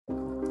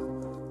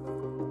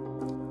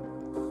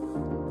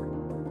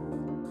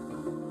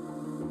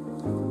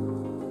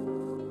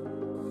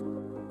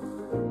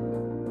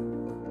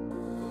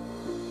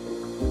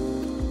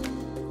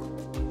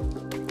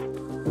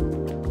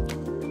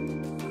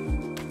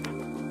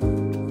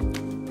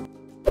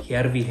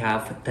here we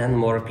have 10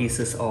 more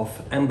pieces of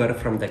amber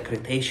from the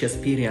Cretaceous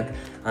period,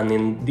 and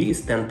in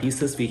these 10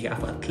 pieces we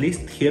have at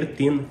least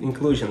 13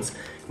 inclusions,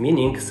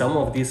 meaning some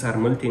of these are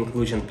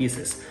multi-inclusion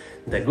pieces.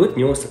 The good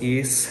news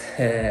is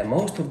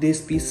most of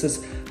these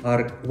pieces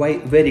are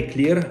very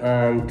clear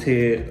and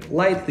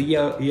light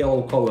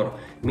yellow color,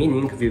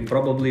 meaning we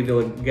probably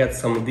will get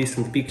some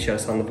decent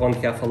pictures and won't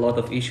have a lot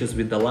of issues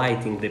with the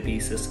lighting the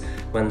pieces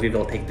when we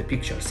will take the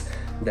pictures.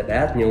 The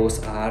bad news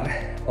are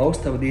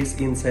most of these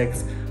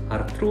insects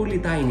are truly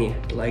tiny,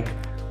 like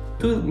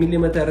 2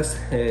 millimeters,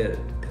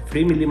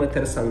 3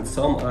 millimeters, and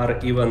some are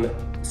even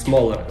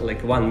smaller,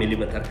 like 1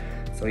 millimeter.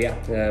 So yeah,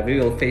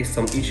 we will face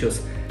some issues.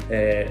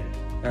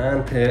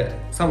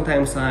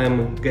 Sometimes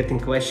I'm getting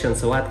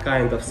questions what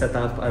kind of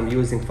setup I'm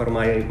using for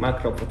my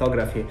macro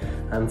photography,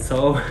 and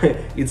so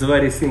it's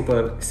very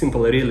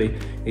simple really.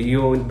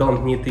 You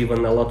don't need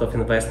even a lot of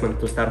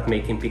investment to start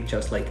making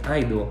pictures like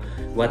I do.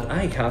 What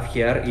I have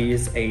here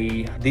is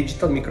a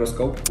digital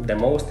microscope, the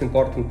most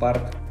important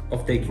part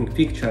of taking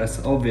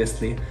pictures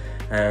obviously,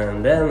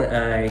 and then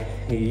I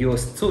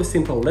use 2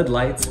 simple LED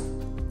lights,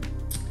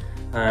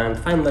 and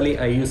finally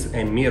I use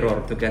a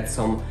mirror to get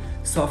some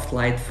soft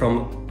light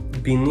from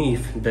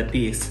beneath the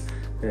piece,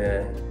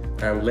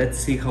 and let's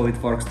see how it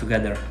works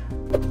together.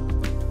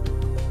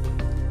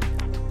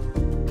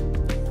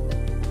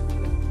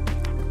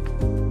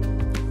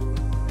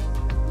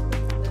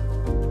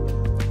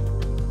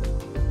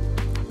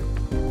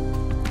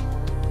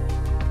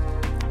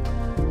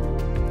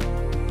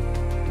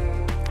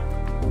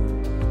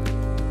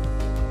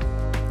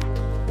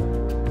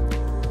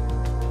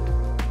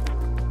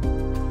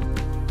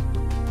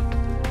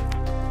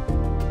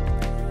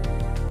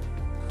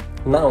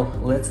 Now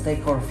let's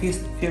take our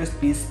first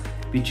piece,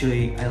 which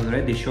I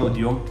already showed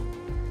you,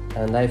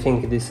 and I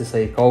think this is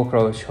a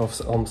cockroach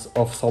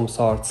of some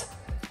sorts.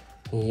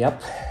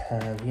 Yep,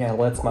 and yeah,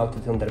 let's mount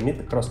it under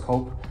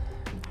microscope.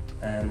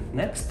 And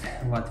next,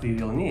 what we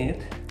will need,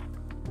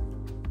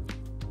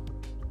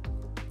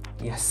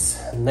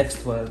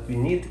 what we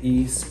need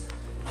is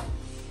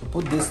to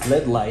put this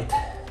LED light.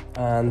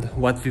 And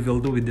what we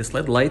will do with this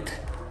LED light,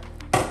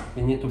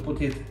 we need to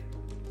put it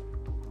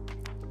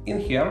in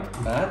here,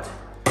 but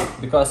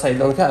because I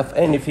don't have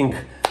anything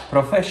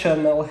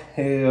professional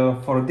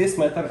for this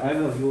matter, I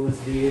will use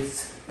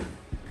these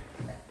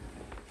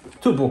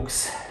 2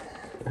 books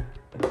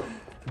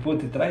to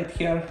put it right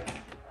here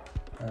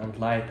and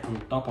light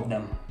on top of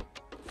them.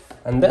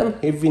 And then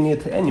if we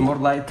need any more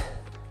light,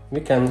 we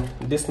can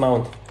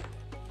dismount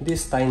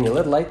this tiny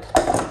LED light,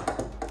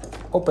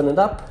 open it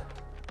up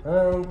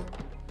and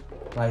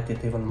light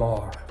it even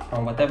more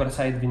on whatever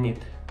side we need.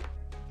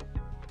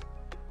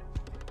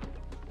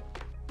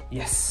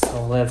 Yes,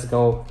 so let's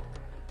go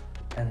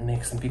and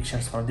make some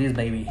pictures for this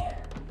baby.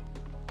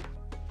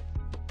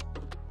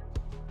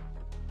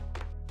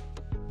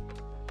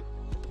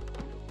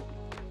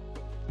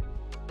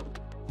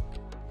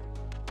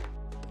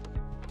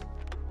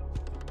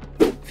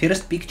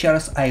 First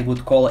pictures I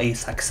would call a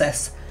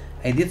success.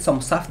 I did some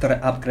software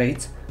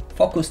upgrades,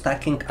 focus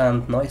stacking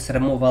and noise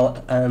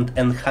removal, and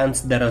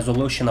enhanced the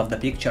resolution of the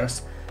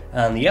pictures.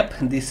 And yep,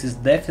 this is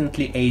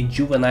definitely a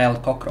juvenile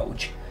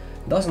cockroach.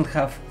 Doesn't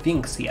have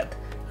wings yet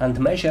and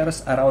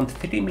measures around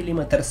 3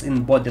 mm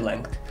in body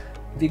length.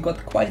 We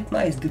got quite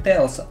nice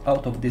details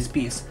out of this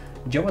piece.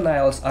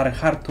 Juveniles are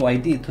hard to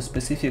ID to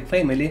specific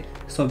family,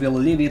 so we'll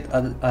leave it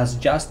as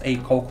just a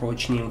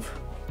cockroach nymph.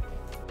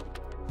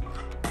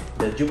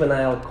 The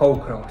juvenile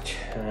cockroach.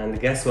 And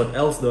guess what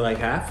else do I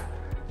have?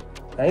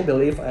 I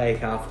believe I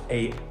have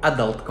a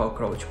adult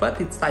cockroach, but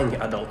it's tiny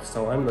adult,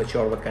 so I'm not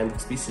sure what kind of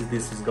species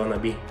this is gonna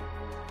be.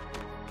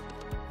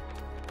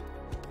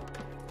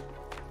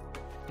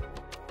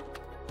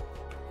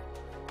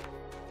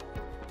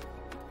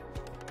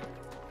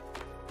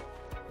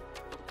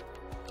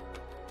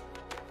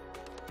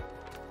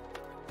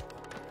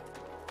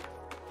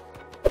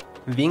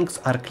 Wings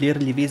are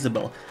clearly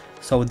visible,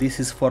 so this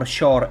is for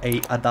sure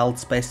an adult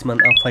specimen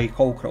of a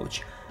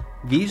cockroach.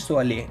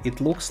 Visually, it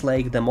looks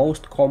like the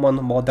most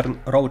common modern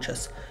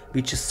roaches,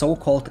 which is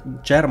so-called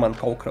German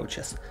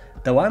cockroaches,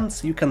 the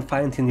ones you can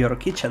find in your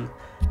kitchen.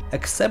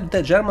 Except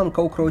the German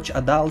cockroach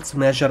adults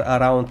measure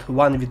around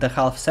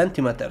 1.5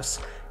 centimeters,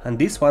 and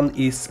this one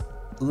is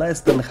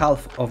less than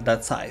half of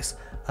that size,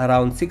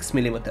 around 6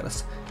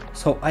 millimeters.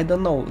 So I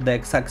don't know the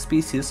exact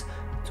species.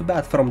 Too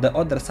bad from the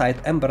other side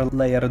amber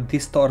layer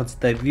distorts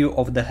the view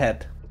of the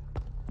head.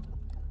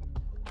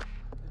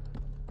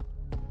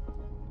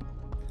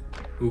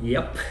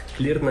 Yep,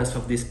 clearness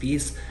of this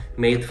piece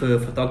made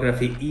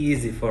photography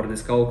easy for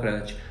this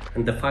cockroach,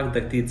 and the fact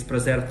that it's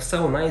preserved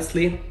so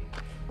nicely,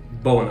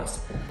 bonus.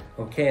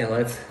 Okay,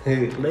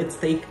 let's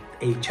take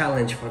a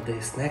challenge for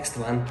this next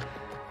one.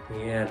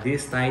 Yeah,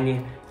 this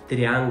tiny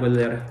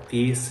triangular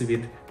piece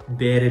with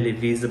barely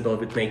visible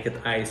with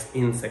naked eyes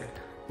insect.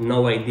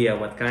 No idea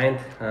what kind,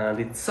 and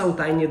it's so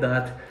tiny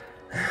that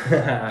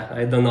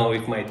I don't know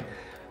if my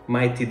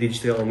mighty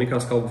digital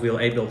microscope will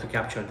able to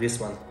capture this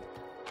one.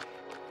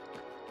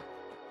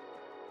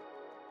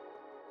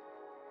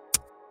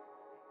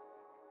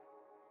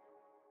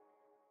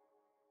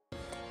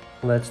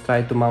 Let's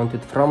try to mount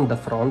it from the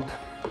front.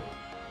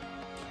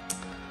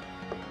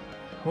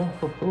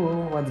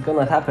 What's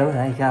gonna happen?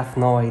 I have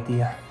no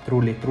idea.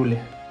 Truly.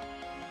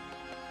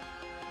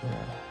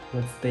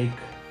 Let's take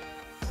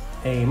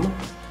aim.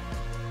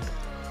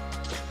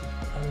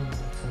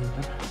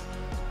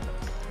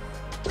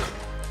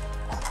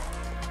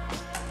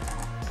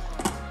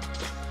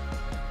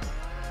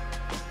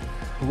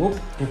 Whoop,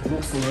 it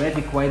looks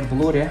already quite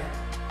blurry,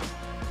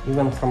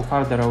 even from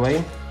farther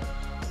away.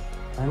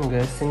 I'm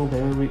guessing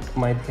that we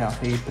might have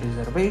a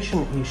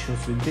preservation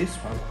issues with this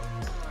one.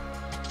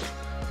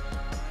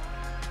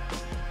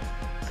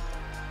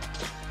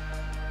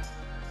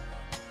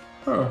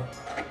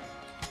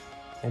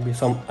 Maybe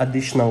some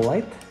additional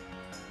light?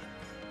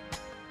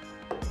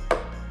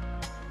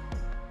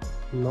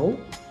 No,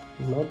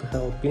 not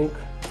helping.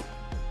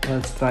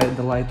 Let's try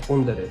the light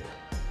under it.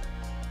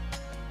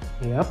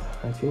 Yep,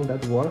 I think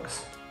that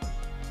works.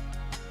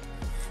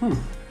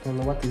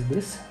 And what is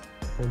this?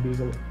 Maybe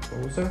even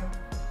closer.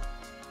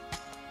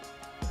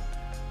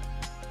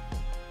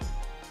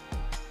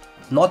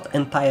 Not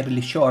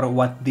entirely sure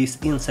what this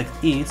insect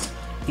is.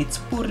 It's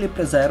poorly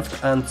preserved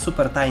and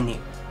super tiny.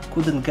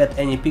 Couldn't get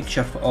any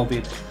picture of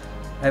it.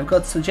 I've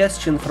got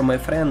suggestion from my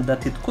friend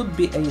that it could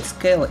be a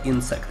scale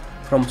insect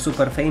from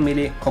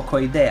superfamily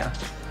Coccoidea,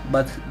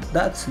 but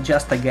that's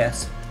just a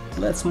guess.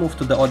 Let's move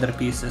to the other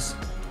pieces.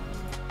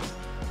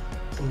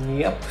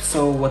 Yep,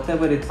 so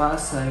whatever it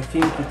was, I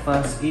think it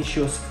was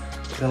issues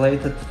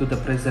related to the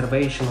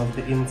preservation of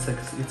the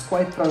insects. It's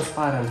quite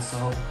transparent,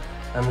 so,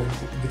 and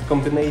the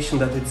combination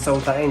that it's so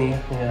tiny,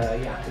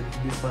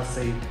 this was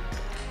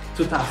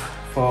too tough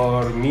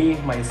for me,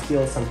 my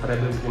skills, and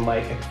probably my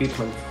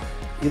equipment.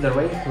 Either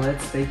way,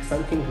 let's take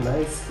something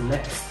nice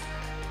next.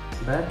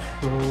 But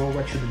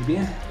what should it be?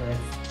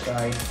 Let's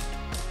try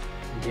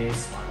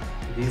this one.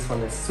 This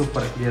one is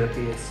super clear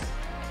piece.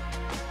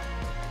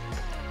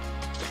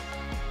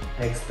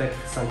 I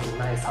expect something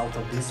nice out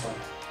of this one.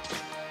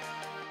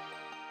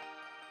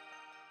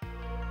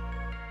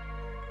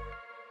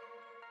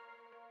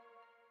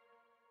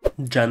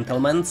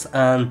 Gentlemen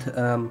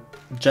and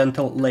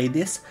gentle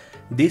ladies,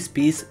 this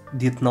piece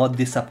did not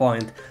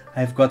disappoint.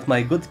 I've got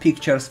my good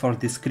pictures for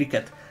this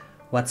cricket.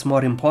 What's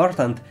more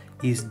important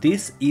is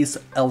this is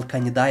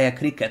Elcanidae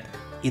cricket.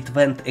 It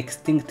went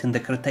extinct in the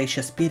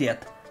Cretaceous period.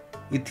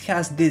 It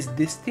has these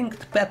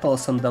distinct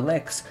petals on the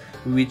legs,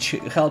 which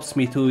helps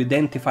me to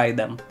identify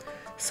them.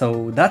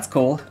 So that's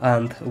cool,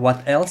 and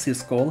what else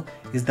is cool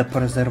is the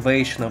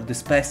preservation of the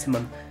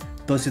specimen.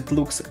 Does it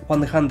look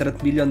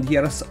 100 million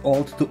years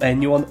old to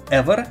anyone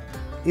ever?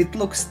 It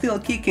looks still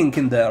kicking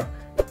in there.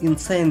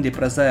 Insanely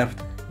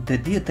preserved. The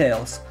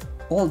details,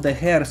 all the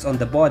hairs on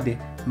the body,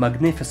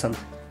 magnificent.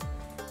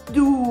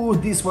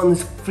 Dude, this one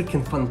is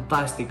freaking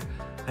fantastic.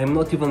 I'm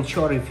not even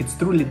sure if it's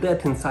truly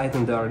dead inside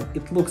in there.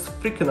 It looks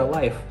freaking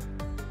alive.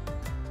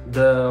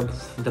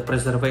 The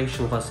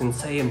preservation was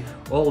insane.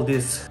 All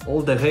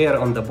the hair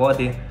on the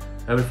body,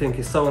 everything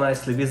is so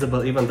nicely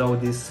visible, even though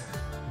this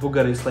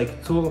booger is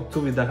like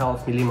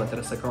 2.5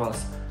 millimeters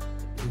across.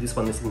 This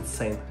one is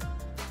insane.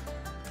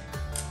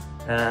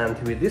 And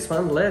with this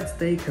one, let's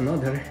take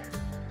another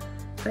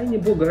tiny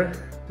booger,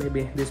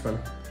 maybe this one.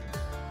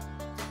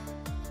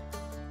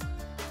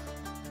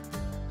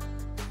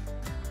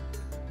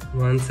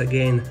 Once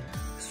again,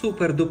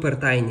 super duper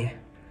tiny.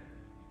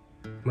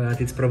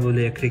 But it's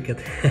probably a cricket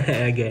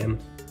again.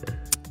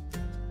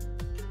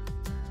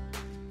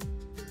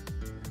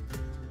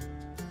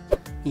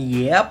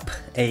 Yep,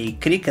 a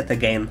cricket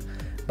again,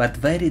 but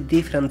very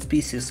different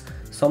species,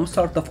 some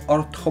sort of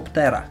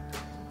Orthoptera.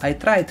 I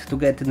tried to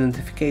get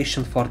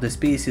identification for the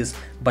species,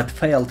 but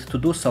failed to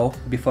do so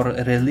before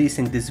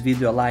releasing this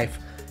video live.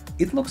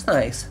 It looks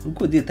nice,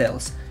 good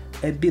details,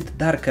 a bit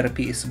darker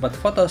piece, but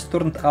photos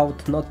turned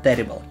out not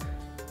terrible.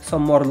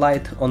 Some more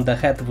light on the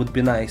head would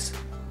be nice.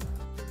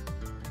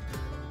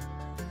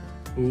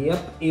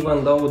 Yep,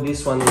 even though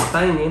this one is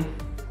tiny,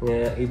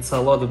 it's a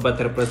lot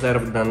better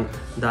preserved than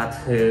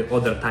that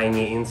other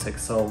tiny insect,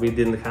 so we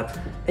didn't have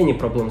any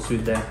problems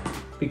with the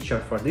picture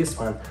for this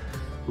one.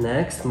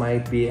 Next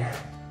might be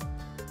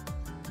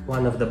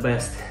one of the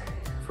best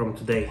from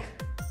today,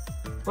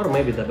 or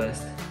maybe the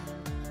best.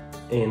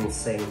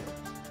 Insane.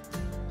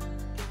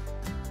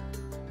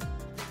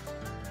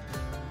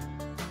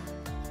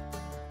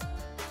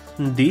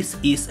 This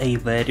is a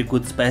very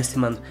good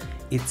specimen.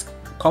 It's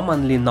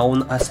commonly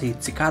known as a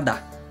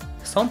cicada.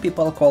 Some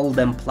people call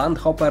them plant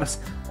hoppers,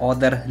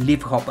 other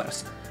leaf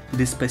hoppers.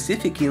 This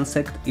specific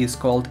insect is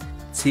called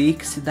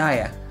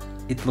Ceixidae.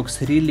 It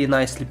looks really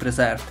nicely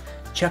preserved.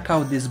 Check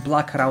out these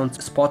black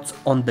round spots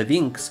on the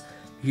wings.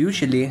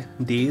 Usually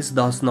this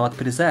does not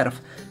preserve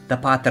the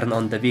pattern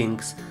on the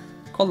wings.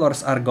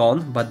 Colors are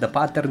gone, but the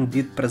pattern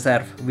did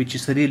preserve, which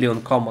is really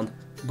uncommon.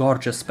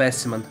 Gorgeous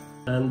specimen.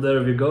 And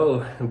there we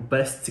go,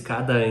 best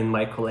cicada in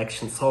my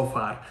collection so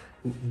far.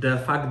 The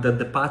fact that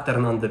the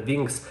pattern on the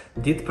wings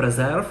did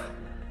preserve,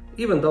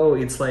 even though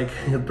it's like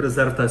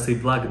preserved as a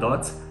black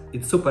dots,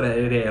 it's super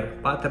rare.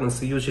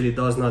 Patterns usually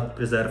does not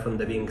preserve on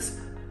the wings.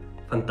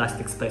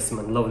 fantastic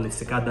specimen, lovely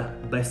cicada,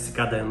 best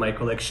cicada in my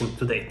collection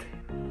to date.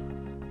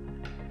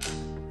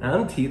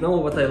 And you know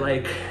what I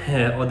like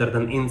other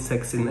than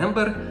insects in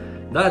amber?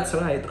 That's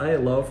right, I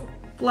love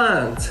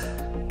plants.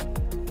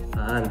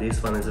 And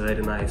this one is a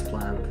very nice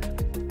plant.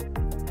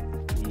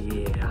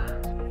 Yeah.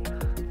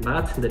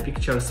 But the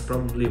pictures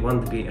probably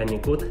won't be any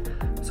good,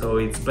 so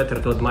it's better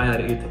to admire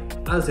it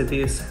as it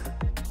is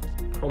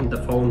from the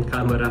phone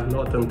camera,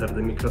 not under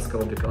the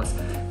microscope, because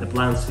the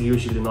plants are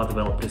usually not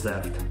well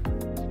preserved.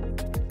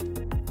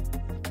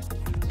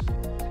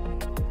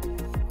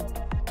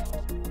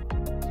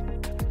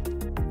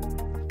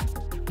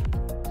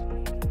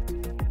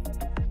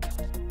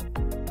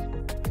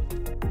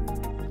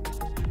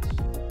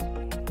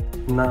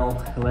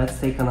 Now let's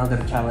take another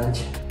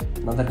challenge.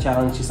 Another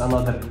challenge is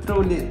another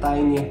truly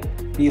tiny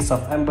piece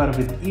of amber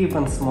with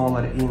even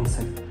smaller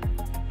insect.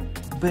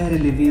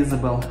 Barely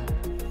visible.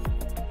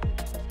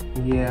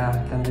 Yeah,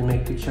 can we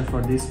make picture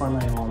for this one,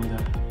 I wonder.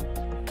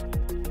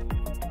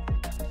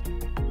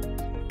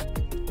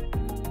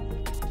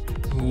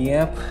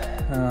 Yep,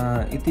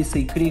 it is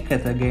a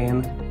cricket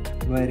again.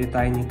 Very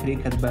tiny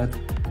cricket, but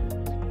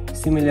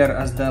similar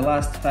as the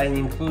last tiny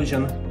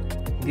inclusion,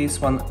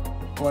 this one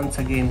once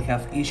again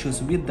have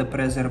issues with the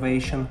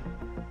preservation.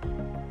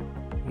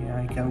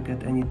 Yeah, I can't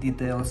get any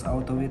details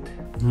out of it.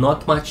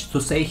 Not much to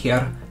say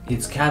here,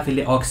 it's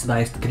heavily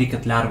oxidized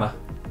cricket larva.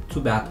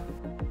 Too bad.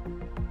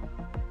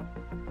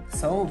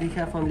 So we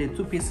have only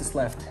 2 pieces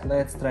left.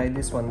 Let's try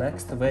this one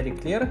next, very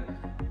clear.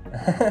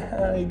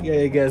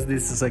 I guess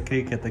this is a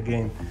cricket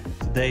again.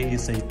 Today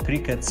is a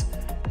crickets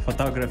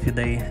photography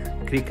day,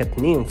 cricket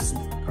nymphs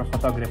for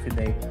photography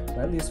day.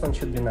 Well, this one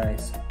should be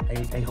nice,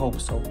 I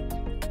hope so.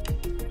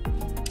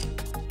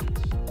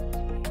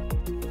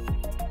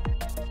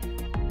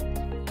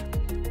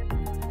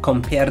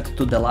 Compared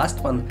to the last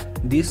one,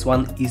 this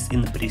one is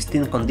in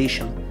pristine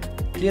condition.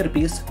 Clear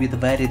piece with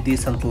very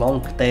decent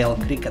long tail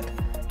cricket.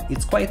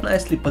 It's quite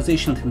nicely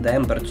positioned in the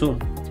amber too.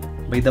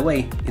 By the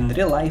way, in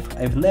real life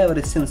I've never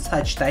seen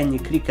such tiny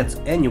crickets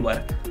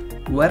anywhere.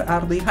 Where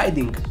are they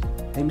hiding?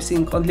 I'm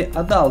seeing only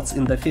adults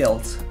in the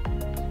fields.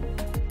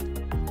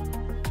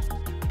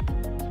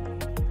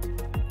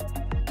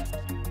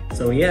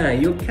 So yeah,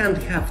 you can't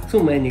have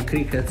too many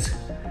crickets.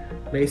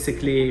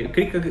 Basically,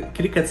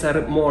 crickets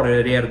are more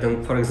rare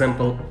than, for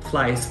example,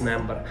 flies in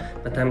amber,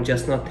 but I'm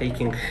just not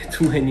taking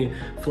too many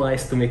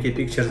flies to make a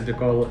pictures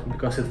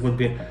because it would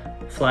be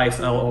flies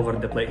all over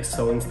the place.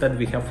 So instead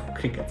we have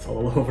crickets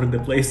all over the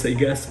place, I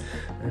guess.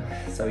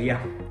 So yeah,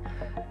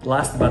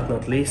 last but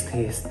not least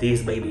is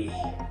this baby.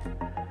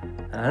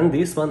 And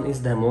this one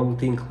is the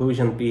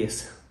multi-inclusion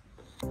piece.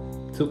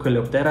 2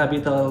 Coleoptera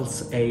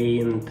beetles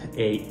and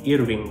a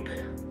earwing.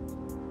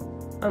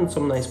 And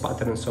some nice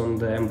patterns on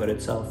the amber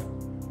itself.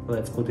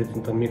 Let's put it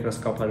into a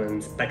microscope and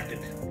inspect it.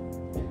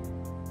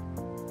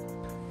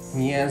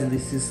 Yes,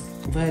 this is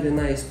very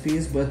nice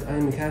piece, but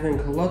I'm having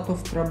a lot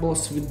of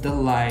troubles with the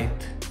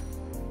light.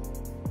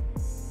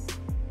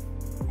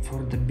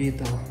 For the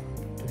beetle,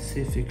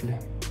 specifically.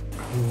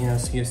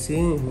 Yes, you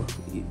see,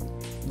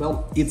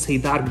 well, it's a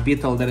dark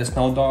beetle, there is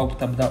no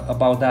doubt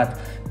about that,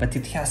 but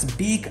it has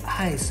big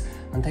eyes,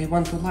 and I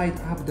want to light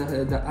up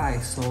the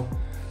eyes, so,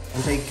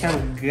 and I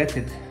can't get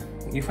it.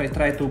 If I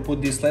try to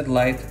put this LED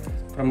light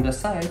from the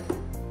side,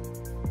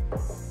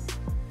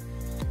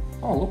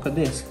 oh, look at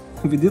this,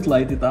 we did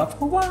light it up.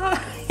 Why?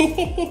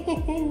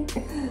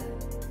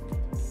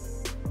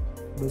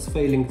 Was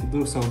failing to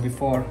do so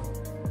before.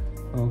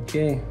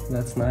 Okay,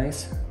 that's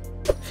nice.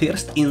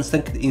 First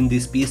insect in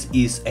this piece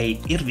is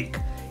a earwig.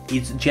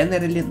 It's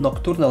generally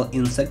nocturnal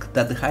insect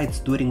that hides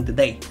during the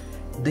day.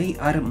 They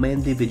are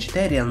mainly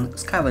vegetarian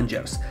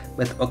scavengers,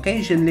 but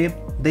occasionally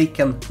they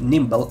can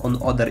nibble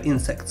on other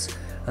insects,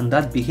 and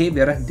that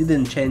behavior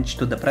didn't change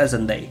to the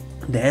present day.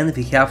 Then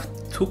we have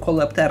 2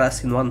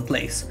 Coleopteras in one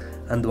place,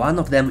 and one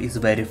of them is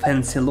very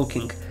fancy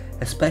looking,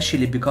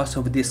 especially because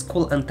of these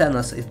cool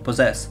antennas it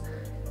possesses.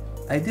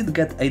 I did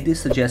get a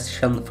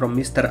suggestion from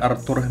Mr.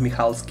 Artur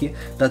Michalski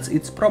that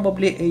it's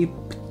probably a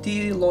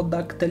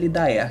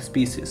Ptilodactylidae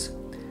species.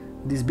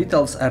 These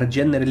beetles are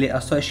generally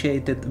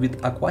associated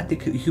with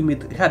aquatic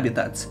humid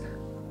habitats.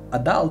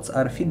 Adults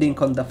are feeding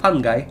on the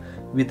fungi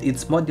with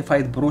its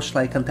modified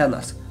brush-like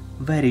antennas.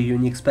 Very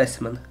unique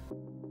specimen.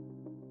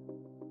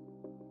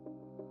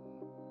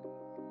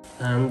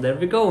 And there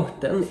we go,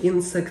 10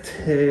 insect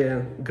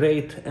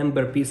great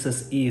amber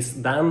pieces is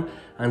done,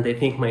 and I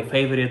think my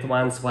favorite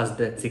ones was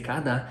the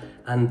cicada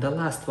and the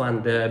last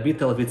one, the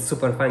beetle with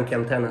super funky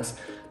antennas.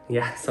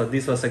 Yeah, so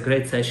this was a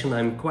great session,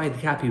 I'm quite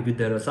happy with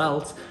the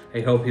results,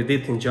 I hope you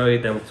did enjoy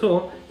them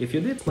too. If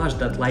you did, smash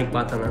that like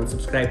button and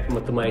subscribe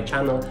to my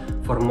channel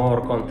for more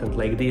content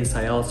like this.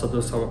 I also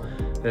do some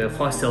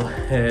fossil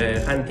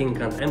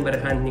hunting and amber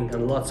hunting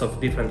and lots of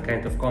different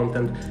kind of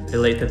content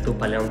related to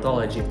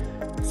paleontology.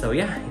 So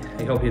yeah,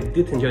 I hope you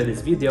did enjoy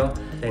this video,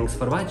 thanks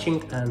for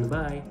watching and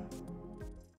bye!